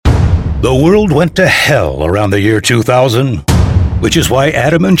The world went to hell around the year 2000, which is why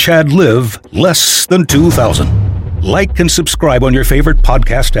Adam and Chad live less than 2000. Like and subscribe on your favorite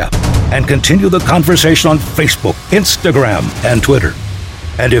podcast app and continue the conversation on Facebook, Instagram, and Twitter.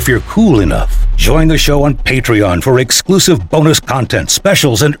 And if you're cool enough, join the show on Patreon for exclusive bonus content,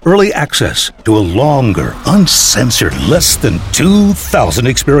 specials, and early access to a longer, uncensored, less than 2000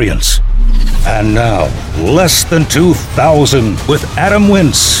 experience. And now, Less Than 2000 with Adam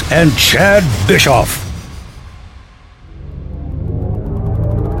Wince and Chad Bischoff.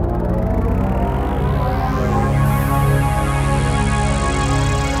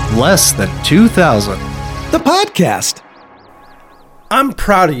 Less Than 2000. The podcast. I'm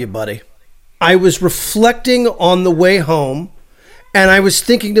proud of you, buddy. I was reflecting on the way home, and I was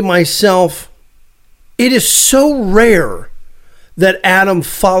thinking to myself, it is so rare that Adam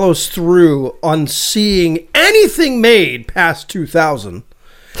follows through on seeing anything made past 2000.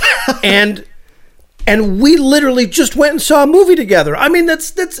 and we literally just went and saw a movie together. I mean,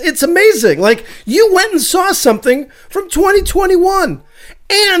 it's amazing. Like, you went and saw something from 2021,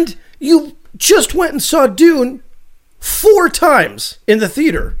 and you just went and saw Dune 4 times in the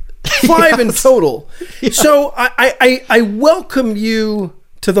theater. 5 in total. Yeah. So I welcome you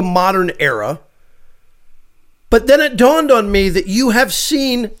to the modern era. But then it dawned on me that you have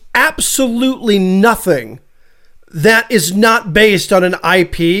seen absolutely nothing that is not based on an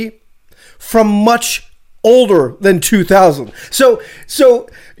IP from much older than 2000. So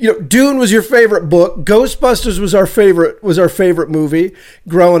you know, Dune was your favorite book. Ghostbusters was our favorite movie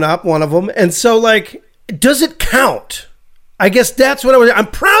growing up, one of them. And so, like, does it count? I guess that's what I'm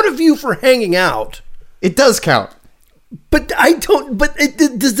proud of you for hanging out. It does count. But I don't. But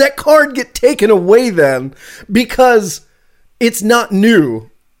does that card get taken away then? Because it's not new;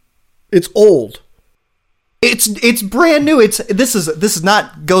 it's old. It's brand new. This is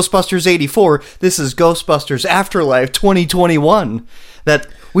not Ghostbusters 84. This is Ghostbusters Afterlife 2021 that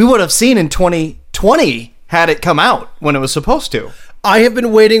we would have seen in 2020 had it come out when it was supposed to. I have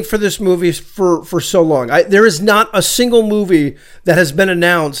been waiting for this movie for so long. There is not a single movie that has been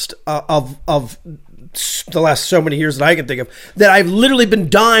announced of the last so many years that I can think of that I've literally been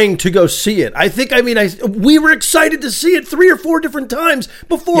dying to go see it. We were excited to see it 3 or 4 different times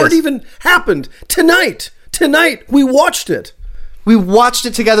before it even happened. Tonight, we watched it. We watched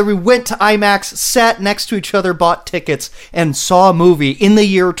it together. We went to IMAX, sat next to each other, bought tickets, and saw a movie in the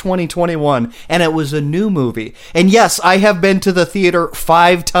year 2021. And it was a new movie. And yes, I have been to the theater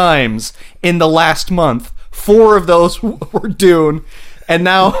 5 times in the last month. 4 of those were Dune. And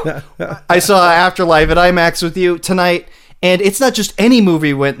now I saw Afterlife at IMAX with you tonight. And it's not just any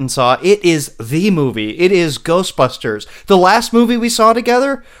movie we went and saw. It is the movie. It is Ghostbusters. The last movie we saw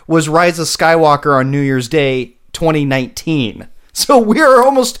together was Rise of Skywalker on New Year's Day 2019. So we're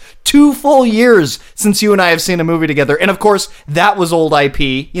almost 2 full years since you and I have seen a movie together. And of course, that was old IP,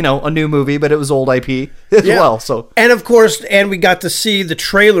 you know, a new movie, but it was old IP as well. So, and of course, we got to see the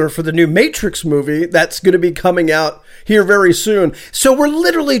trailer for the new Matrix movie that's going to be coming out here very soon. So we're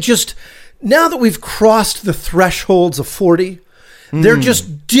literally just, now that we've crossed the thresholds of 40, they're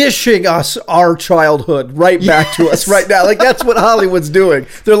just dishing us our childhood right back to us right now. Like, that's what Hollywood's doing.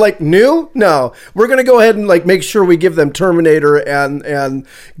 They're like, new? No. We're going to go ahead and, like, make sure we give them Terminator and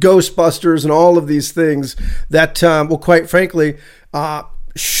Ghostbusters and all of these things that, well, quite frankly,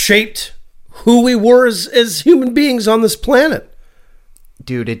 shaped who we were as human beings on this planet.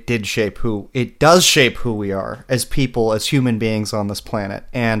 Dude, it does shape who we are as people, as human beings on this planet.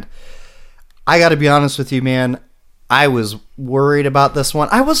 And I got to be honest with you, man. I was worried about this one.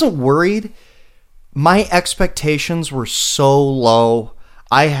 I wasn't worried. My expectations were so low.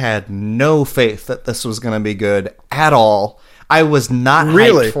 I had no faith that this was going to be good at all. I was not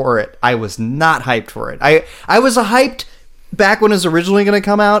hyped for it. I was hyped back when it was originally going to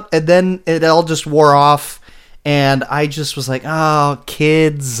come out, and then it all just wore off, and I just was like, oh,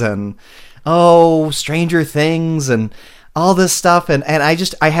 kids, and oh, Stranger Things, and all this stuff, and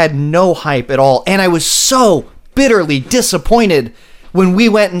I had no hype at all, and I was so bitterly disappointed when we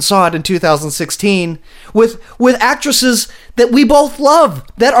went and saw it in 2016 with actresses that we both love,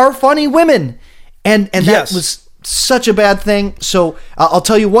 that are funny women, and that was such a bad thing. So I'll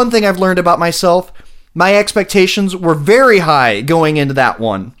tell you one thing I've learned about myself. My expectations were very high going into that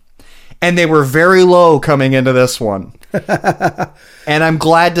one, and they were very low coming into this one. And I'm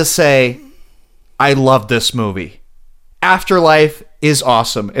glad to say I love this movie. Afterlife is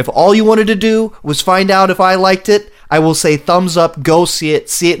awesome. If all you wanted to do was find out if I liked it, I will say thumbs up, go see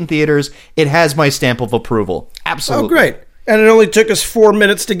it in theaters. It has my stamp of approval. Absolutely. Oh, great. And it only took us 4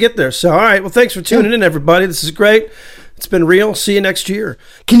 minutes to get there. So, all right. Well, thanks for tuning in, everybody. This is great. It's been real. See you next year.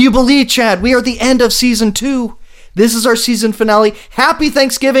 Can you believe, Chad? We are at the end of season 2. This is our season finale. Happy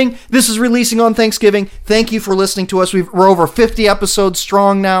Thanksgiving. This is releasing on Thanksgiving. Thank you for listening to us. We're over 50 episodes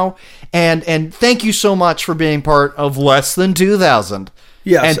strong now. And thank you so much for being part of Less Than 2000.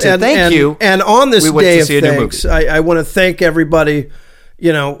 Yes. And thank you. And on this day of thanks, I want to thank everybody,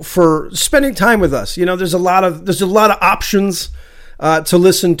 for spending time with us. There's a lot of options to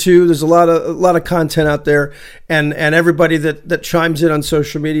listen to. There's a lot of content out there, and everybody that chimes in on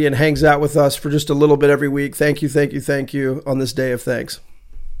social media and hangs out with us for just a little bit every week. Thank you on this day of thanks.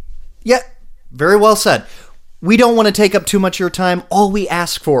 Yeah, very well said. We don't want to take up too much of your time. All we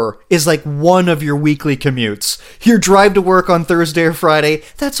ask for is like one of your weekly commutes. Your drive to work on Thursday or Friday.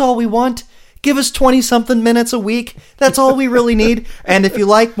 That's all we want. Give us 20-something minutes a week. That's all we really need. And if you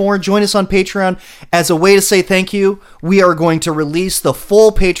like more, join us on Patreon. As a way to say thank you, we are going to release the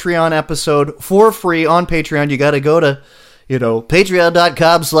full Patreon episode for free on Patreon. You got to go to,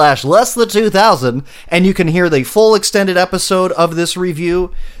 patreon.com/less-than-2000, and you can hear the full extended episode of this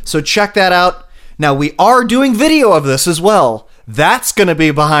review. So check that out. Now, we are doing video of this as well. That's going to be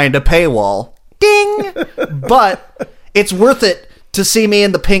behind a paywall. Ding! But it's worth it to see me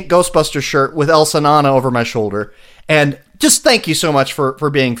in the pink Ghostbusters shirt with Elsa Nana over my shoulder. And just thank you so much for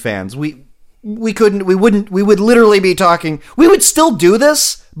being fans. We would literally be talking. We would still do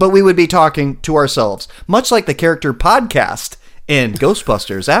this, but we would be talking to ourselves, much like the character podcast in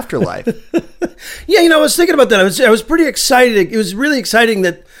Ghostbusters Afterlife. Yeah, I was thinking about that. I was pretty excited. It was really exciting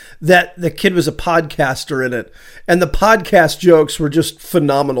that the kid was a podcaster in it, and the podcast jokes were just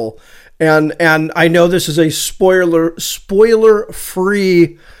phenomenal. And I know this is a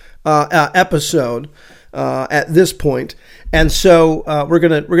spoiler-free episode at this point, and so we're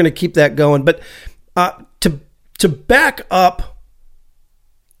gonna keep that going. But to back up,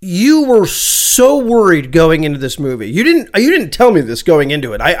 you were so worried going into this movie. You didn't tell me this going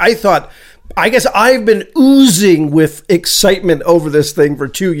into it. I thought. I guess I've been oozing with excitement over this thing for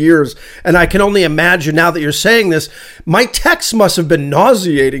 2 years, and I can only imagine now that you're saying this, my text must have been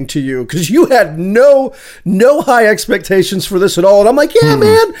nauseating to you because you had no high expectations for this at all. And I'm like, yeah,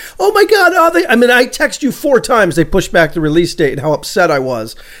 man, oh my God. I text you 4 times. They pushed back the release date and how upset I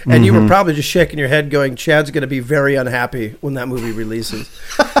was. And you were probably just shaking your head going, Chad's going to be very unhappy when that movie releases.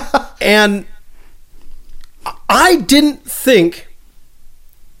 And I didn't think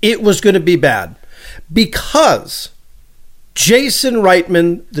it was going to be bad because Jason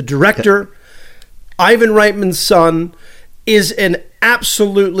Reitman, the director, Ivan Reitman's son, is an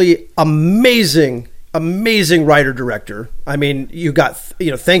absolutely amazing writer-director. I mean, you got,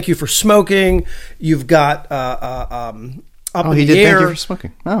 Thank You for Smoking. You've got Up in the Air. Thank You for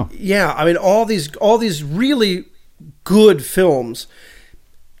Smoking. Oh, yeah. I mean, all these really good films.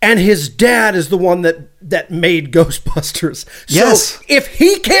 And his dad is the one that made Ghostbusters. Yes. So if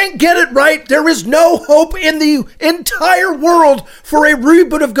he can't get it right, there is no hope in the entire world for a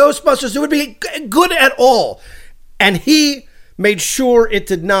reboot of Ghostbusters. It would be good at all. And he made sure it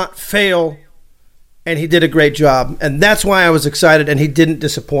did not fail. And he did a great job. And that's why I was excited, and he didn't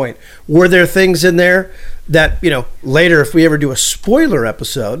disappoint. Were there things in there that, later, if we ever do a spoiler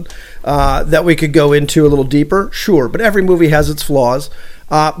episode, that we could go into a little deeper? Sure. But every movie has its flaws.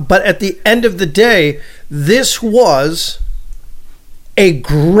 But at the end of the day, this was a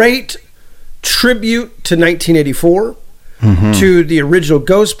great tribute to 1984, to the original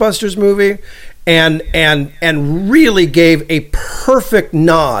Ghostbusters movie, and really gave a perfect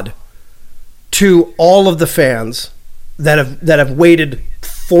nod to all of the fans that have waited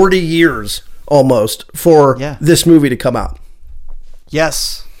 40 years almost for this movie to come out.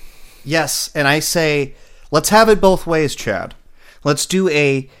 Yes. And I say, let's have it both ways, Chad. Let's do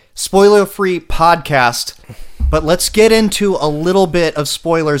a spoiler-free podcast, but let's get into a little bit of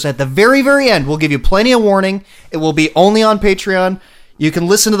spoilers at the very, very end. We'll give you plenty of warning. It will be only on Patreon. You can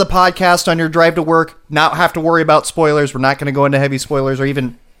listen to the podcast on your drive to work, not have to worry about spoilers. We're not going to go into heavy spoilers or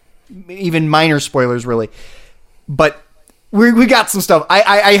even minor spoilers, really. But we got some stuff.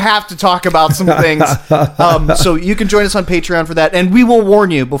 I have to talk about some things. So you can join us on Patreon for that, and we will warn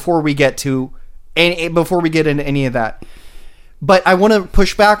you before we get into any of that. But I want to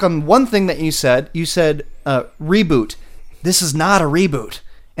push back on one thing that you said. You said reboot. This is not a reboot.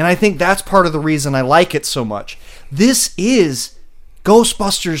 And I think that's part of the reason I like it so much. This is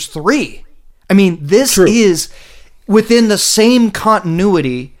Ghostbusters 3. I mean, this is within the same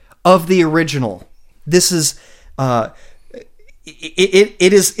continuity of the original. This is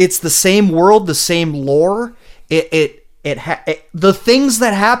it's the same world, the same lore. The things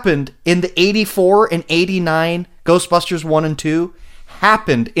that happened in the 84 and 89 Ghostbusters 1 and 2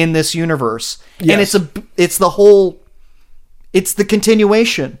 happened in this universe. Yes. And it's the whole It's the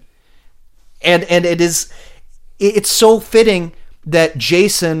continuation. And it's so fitting that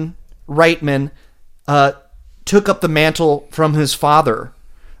Jason Reitman took up the mantle from his father,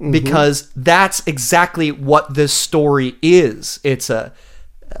 because that's exactly what this story is. It's a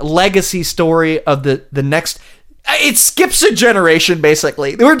legacy story of the next. It skips a generation,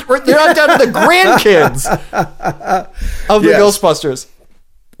 basically. They're not down to the grandkids of the Ghostbusters.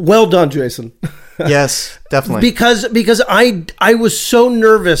 Well done, Jason. Yes, definitely. Because I was so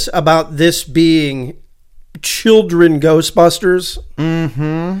nervous about this being children Ghostbusters.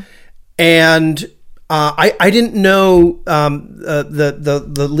 Mm-hmm. And I didn't know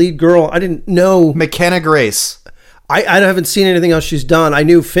the lead girl. I didn't know McKenna Grace. I haven't seen anything else she's done. I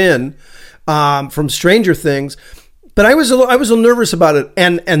knew Finn from Stranger Things, but I was a little nervous about it.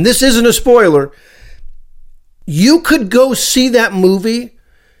 And this isn't a spoiler. You could go see that movie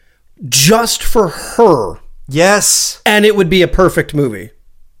just for her. Yes. And it would be a perfect movie.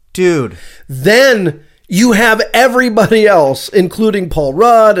 Dude. Then you have everybody else, including Paul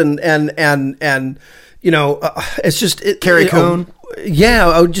Rudd and you know, it's just Carrie Coon.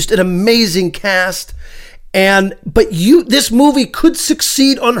 Just an amazing cast. But this movie could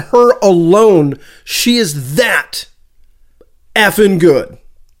succeed on her alone. She is that effing good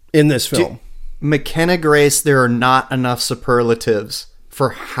in this film. McKenna Grace, there are not enough superlatives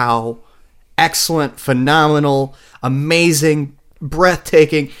for how excellent, phenomenal, amazing,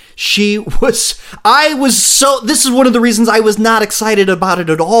 breathtaking she was. This is one of the reasons I was not excited about it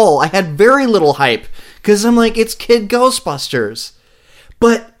at all. I had very little hype because I'm like, it's Kid Ghostbusters.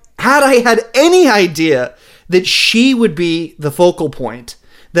 But had I had any idea that she would be the focal point,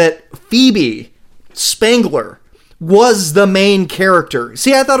 that Phoebe Spangler was the main character.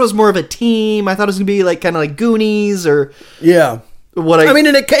 See, I thought it was more of a team. I thought it was going to be like kind of like Goonies or I mean,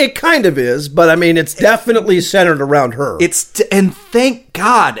 and it kind of is, but I mean, it's definitely centered around her. And thank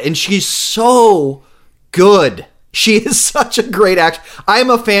God, and she's so good. She is such a great actor. I'm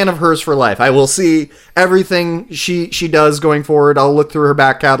a fan of hers for life. I will see everything she does going forward. I'll look through her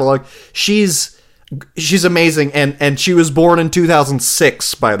back catalog. She's amazing, and she was born in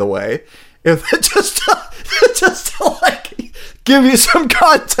 2006, by the way. If just to like give you some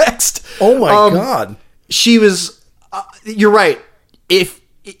context. Oh my God. She was. You're right. If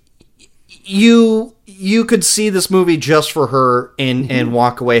you could see this movie just for her and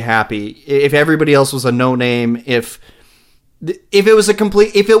walk away happy. If everybody else was a no name, if it was a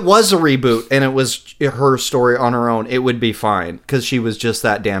reboot and it was her story on her own, it would be fine because she was just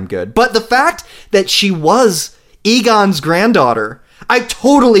that damn good. But the fact that she was Egon's granddaughter, I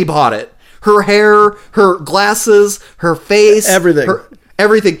totally bought it. Her hair, her glasses, her face,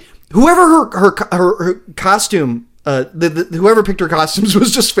 everything. Whoever her costume. Whoever picked her costumes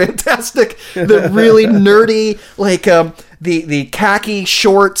was just fantastic. The really nerdy, like the khaki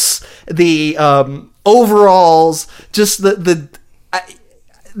shorts, the overalls. Just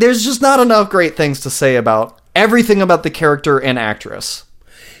there's just not enough great things to say about everything about the character and actress.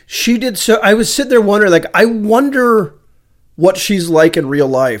 She did so. I was sitting there wondering, like, I wonder what she's like in real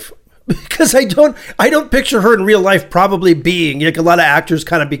life. Because I don't picture her in real life probably being like a lot of actors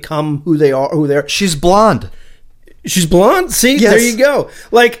kind of become who they are. She's blonde. She's blonde. See, yes. There you go.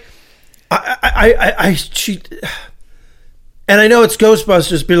 Like, she, and I know it's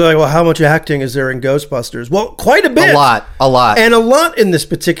Ghostbusters. Be like, well, how much acting is there in Ghostbusters? Well, quite a bit, a lot, and a lot in this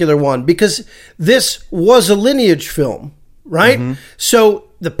particular one because this was a lineage film, right? Mm-hmm. So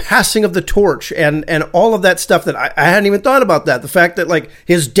the passing of the torch and all of that stuff that I hadn't even thought about that. The fact that like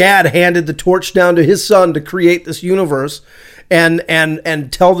his dad handed the torch down to his son to create this universe and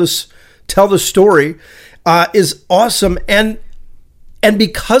tell the story. Is awesome, and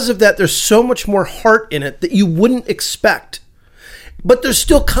because of that, there's so much more heart in it that you wouldn't expect. But there's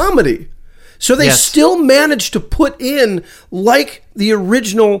still comedy, so they still managed to put in, like the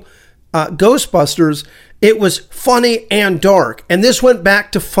original Ghostbusters, it was funny and dark, and this went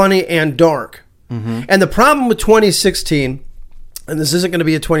back to funny and dark. Mm-hmm. And the problem with 2016, and this isn't going to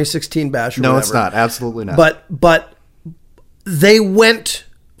be a 2016 bash, or no, whatever, it's not, absolutely not. But they went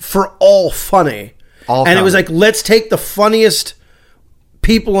for all funny. It was like, let's take the funniest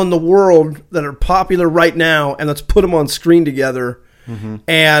people in the world that are popular right now and let's put them on screen together. Mm-hmm.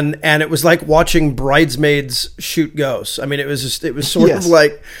 And it was like watching bridesmaids shoot ghosts. I mean, it was sort of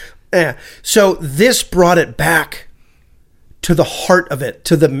like, So this brought it back to the heart of it,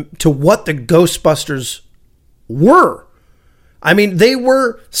 to what the Ghostbusters were. I mean, they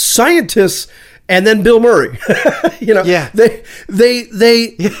were scientists. And then Bill Murray, they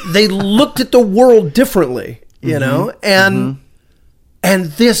looked at the world differently, you know, and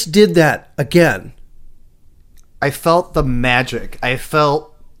this did that again. felt the magic. I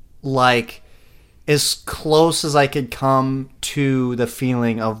felt like as close as I could come to the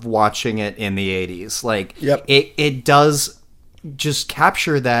feeling of watching it in the 80s. Like, Yep. it does just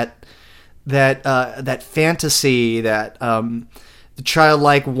capture that fantasy, that the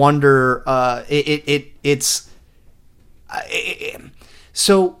childlike wonder.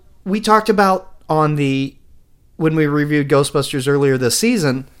 So we talked about when we reviewed Ghostbusters earlier this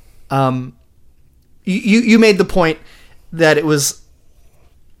season. You made the point that it was,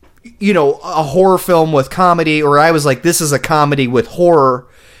 a horror film with comedy, or I was like, this is a comedy with horror.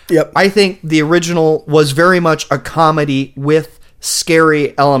 Yep. I think the original was very much a comedy with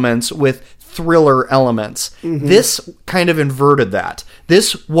scary elements, with thriller elements. Mm-hmm. This kind of inverted that.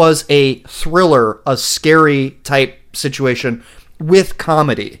 This was a thriller, a scary type situation with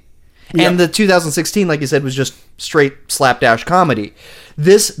comedy. Yep. And the 2016, like you said, was just straight slapdash comedy.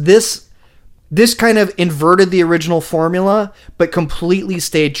 This kind of inverted the original formula, but completely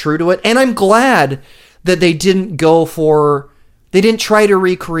stayed true to it. And I'm glad that they didn't try to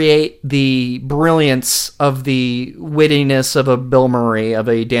recreate the brilliance of the wittiness of a Bill Murray, of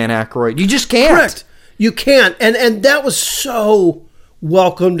a Dan Aykroyd. You just can't. Correct. You can't. And that was so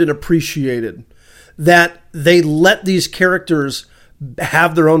welcomed and appreciated, that they let these characters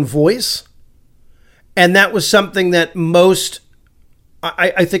have their own voice. And that was something that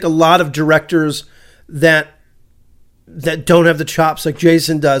I think a lot of directors that don't have the chops like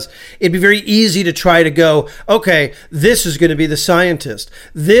Jason does, it'd be very easy to try to go, okay, this is going to be the scientist.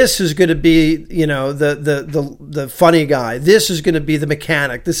 This is going to be, the funny guy. This is going to be the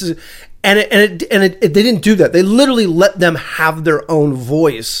mechanic. They didn't do that. They literally let them have their own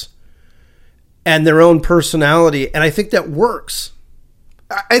voice and their own personality. And I think that works.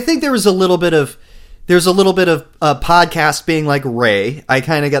 I think there's a little bit of podcast being like Ray. I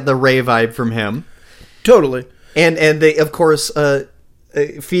kind of got the Ray vibe from him. Totally. And they, of course,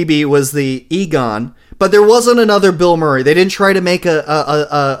 Phoebe was the Egon, but there wasn't another Bill Murray. They didn't try to make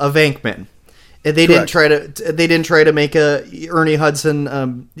a Venkman. They didn't try to make a Ernie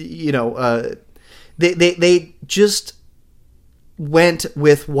Hudson. They just went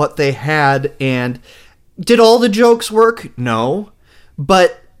with what they had. And did all the jokes work? No,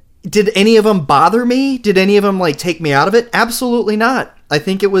 but did any of them bother me? Did any of them take me out of it? Absolutely not. I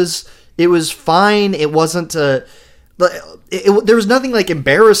think it was fine. It wasn't there was nothing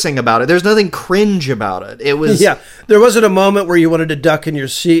embarrassing about it. There's nothing cringe about it. It was there wasn't a moment where you wanted to duck in your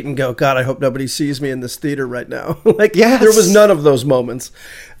seat and go, God, I hope nobody sees me in this theater right now. Yes. There was none of those moments.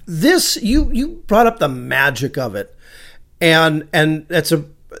 This, you brought up the magic of it, and that's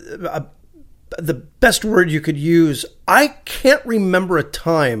the best word you could use. I can't remember a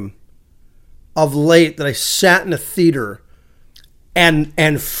time of late that I sat in a theater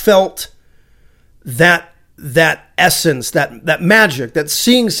and felt that essence, that magic, that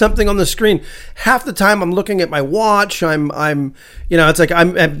seeing something on the screen. Half the time I'm looking at my watch, I'm it's like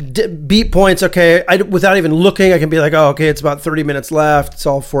I'm at beat points. Okay, without even looking, I can be like, oh, okay, it's about 30 minutes left. It's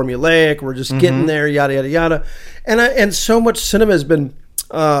all formulaic. We're just getting there, yada yada yada. And so much cinema has been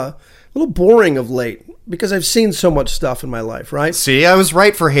a little boring of late because I've seen so much stuff in my life. Right? See, I was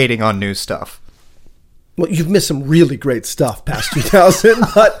right for hating on new stuff. Well, you've missed some really great stuff past 2000,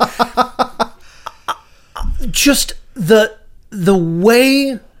 but just the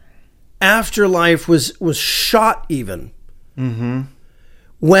way Afterlife was shot, even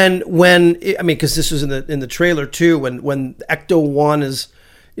when because this was in the trailer too, when Ecto-1 is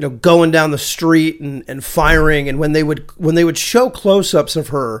going down the street and firing, and when they would show close-ups of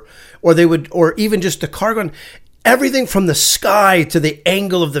her, or even just the car going. Everything from the sky to the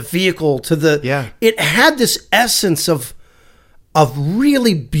angle of the vehicle to it had this essence of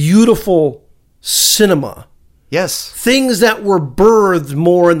really beautiful cinema. Yes. Things that were birthed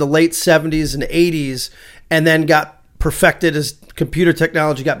more in the late 70s and 80s and then got perfected as computer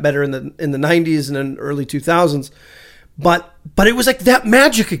technology got better in the 90s and then early 2000s. But it was like that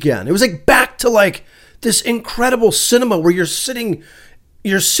magic again. It was back to this incredible cinema where you're sitting in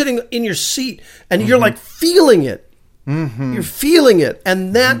your seat and you're feeling it. Mm-hmm. You're feeling it.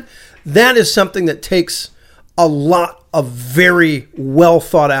 And that is something that takes a lot of very well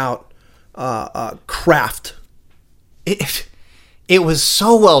thought out craft. It was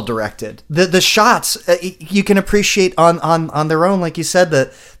so well directed. The shots you can appreciate on their own, like you said,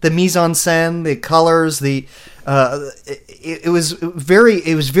 the mise en scène, the colors, it was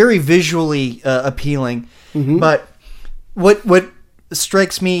very visually appealing. Mm-hmm. But what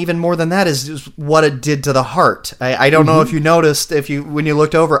strikes me even more than that is what it did to the heart. I don't know if you noticed, when you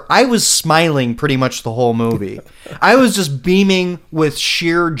looked over, I was smiling pretty much the whole movie. I was just beaming with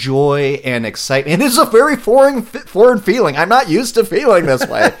sheer joy and excitement. And it's a very foreign feeling. I'm not used to feeling this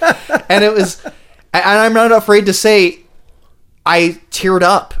way. And it was, and I'm not afraid to say, I teared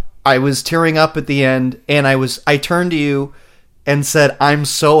up. I was tearing up at the end, and I turned to you and said, I'm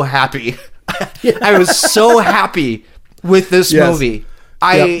so happy. I was so happy with this movie.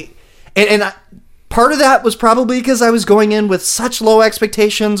 And part of that was probably because I was going in with such low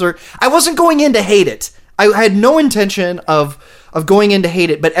expectations, or I wasn't going in to hate it. I had no intention of going in to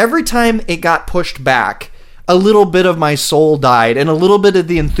hate it, but every time it got pushed back, a little bit of my soul died and a little bit of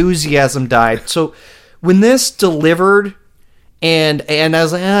the enthusiasm died. So when this delivered, and I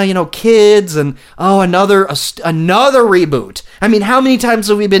was like, kids, and another reboot. I mean, how many times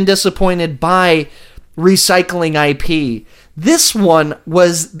have we been disappointed by recycling IP? This one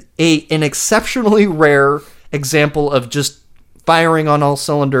was an exceptionally rare example of just firing on all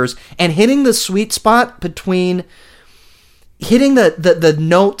cylinders and hitting the sweet spot between hitting the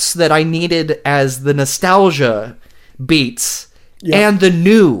notes that I needed as the nostalgia beats and the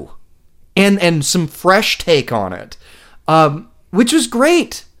new and some fresh take on it, which was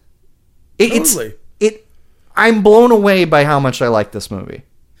great. Totally. I'm blown away by how much I like this movie.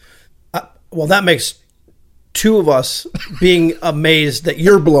 Well, that makes two of us being amazed that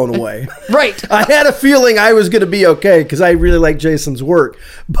you're blown away. Right. I had a feeling I was going to be okay because I really like Jason's work.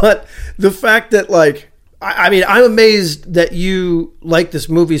 But the fact that, I'm amazed that you like this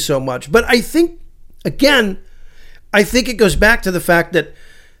movie so much. But I think it goes back to the fact that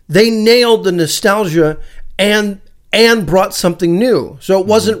they nailed the nostalgia and brought something new. So it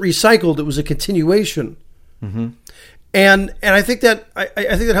wasn't recycled. It was a continuation. Mm-hmm. And I think that I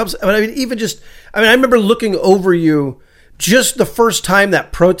think that helps. I remember looking over you just the first time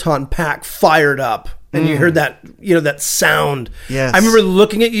that proton pack fired up, and you heard that that sound. Yes. I remember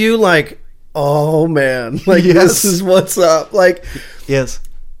looking at you like, oh man, this is what's up. Yes.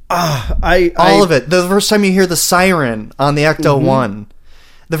 All of it. The first time you hear the siren on the Ecto-1,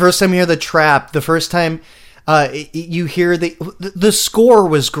 the first time you hear the trap, the first time you hear the score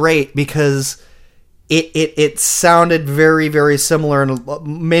was great because it sounded very, very similar and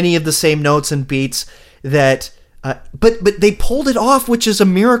many of the same notes and beats that, but they pulled it off, which is a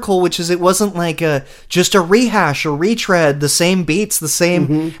miracle, which is it wasn't like just a rehash or retread, the same beats, the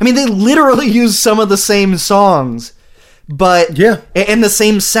same, I mean, they literally used some of the same songs, but, and the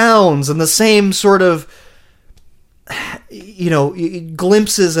same sounds and the same sort of,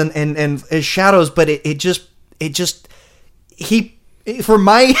 glimpses and shadows, but it just, for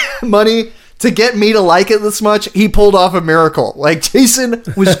my money, to get me to like it this much, he pulled off a miracle. Jason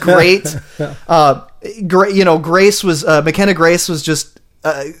was great. Grace was McKenna Grace was just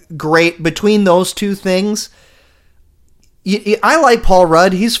great. Between those two things, I like Paul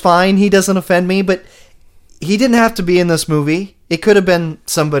Rudd. He's fine. He doesn't offend me, but he didn't have to be in this movie. It could have been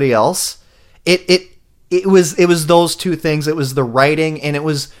somebody else. It was those two things. It was the writing, and it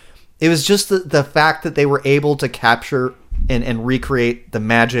was just the fact that they were able to capture and recreate the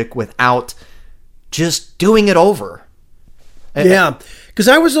magic without just doing it over. Yeah, because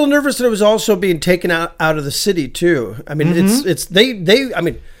I was a little nervous that it was also being taken out of the city too. I mean, they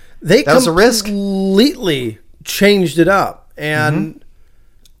was a risk. Completely changed it up, and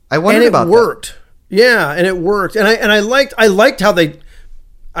I wondered about it worked. That. Yeah, and it worked, and I liked how they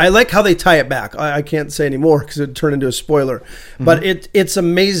tie it back. I can't say anymore because it turned into a spoiler, but it's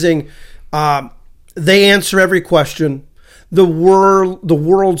amazing. They answer every question. The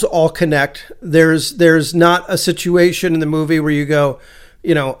worlds all connect. There's not a situation in the movie where you go,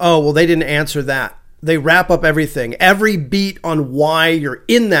 oh, well, they didn't answer that. They wrap up everything. Every beat on why you're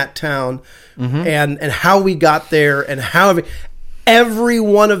in that town and how we got there and how every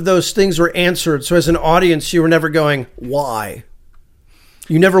one of those things were answered. So as an audience, you were never going, why?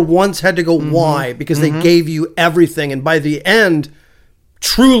 You never once had to go, why? Because they gave you everything. And by the end,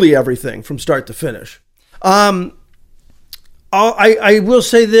 truly everything from start to finish. I will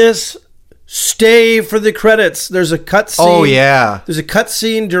say this: stay for the credits. There's a cut scene. Oh yeah, there's a cut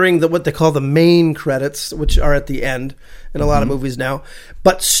scene during what they call the main credits, which are at the end in a lot of movies now.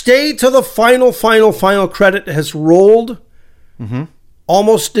 But stay till the final credit has rolled.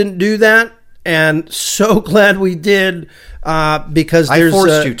 Almost didn't do that, and so glad we did because I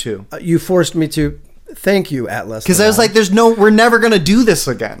forced you to. You forced me to. Thank you, Atlas. Because I was like, we're never going to do this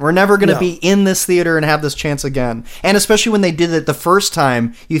again. We're never going to be in this theater and have this chance again. And especially when they did it the first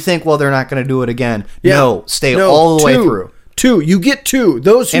time, you think, well, they're not going to do it again. Yeah. No, stay all the way through. You get two.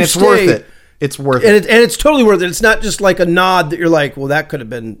 Those who and it's stay worth it. It's worth and it. And it's totally worth it. It's not just like a nod that you're like, well, that could have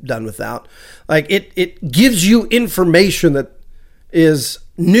been done without. Like it gives you information that is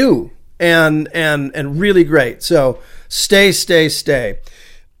new and really great. So stay.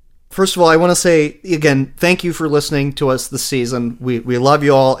 First of all, I want to say again, thank you for listening to us this season. We love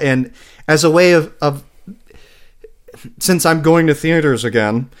you all, and as a way of since I'm going to theaters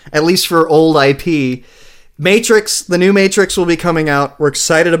again, at least for old IP, Matrix, the new Matrix will be coming out. We're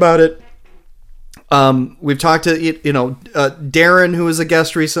excited about it. We've talked to Darren, who was a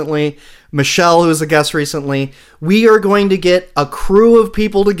guest recently, Michelle, who was a guest recently. We are going to get a crew of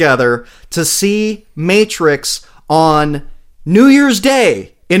people together to see Matrix on New Year's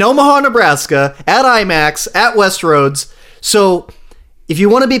Day in Omaha, Nebraska, at IMAX, at Westroads. So if you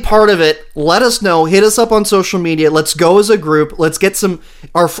want to be part of it, let us know. Hit us up on social media. Let's go as a group. Let's get some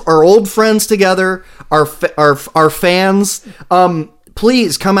our old friends together, our fans.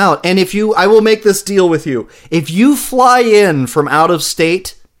 Please come out. And I will make this deal with you. If you fly in from out of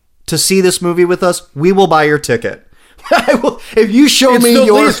state to see this movie with us, we will buy your ticket. I will, if you show It's me the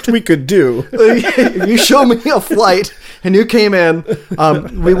your least we could do. if you show me a flight and you came in,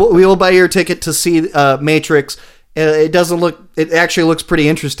 we will buy your ticket to see Matrix. It actually looks pretty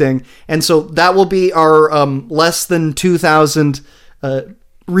interesting. And so that will be our less than 2000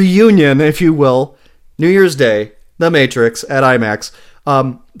 reunion, if you will. New Year's Day, The Matrix at IMAX.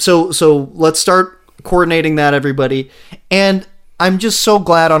 So let's start coordinating that, everybody. And I'm just so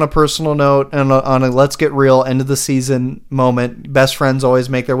glad, on a personal note and on a let's get real end of the season moment, best friends always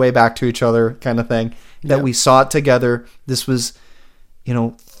make their way back to each other kind of thing, that we saw it together. This was,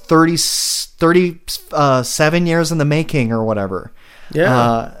 37 years in the making or whatever.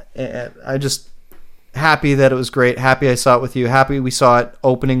 Yeah. I just happy that it was great. Happy I saw it with you. Happy we saw it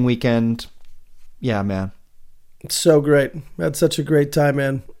opening weekend. Yeah, man. It's so great. Had such a great time,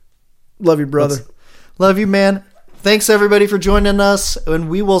 man. Love you, brother. Love you, man. Thanks, everybody, for joining us, and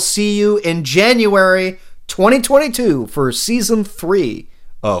we will see you in January 2022 for Season 3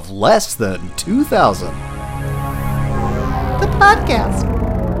 of Less Than 2000. The podcast.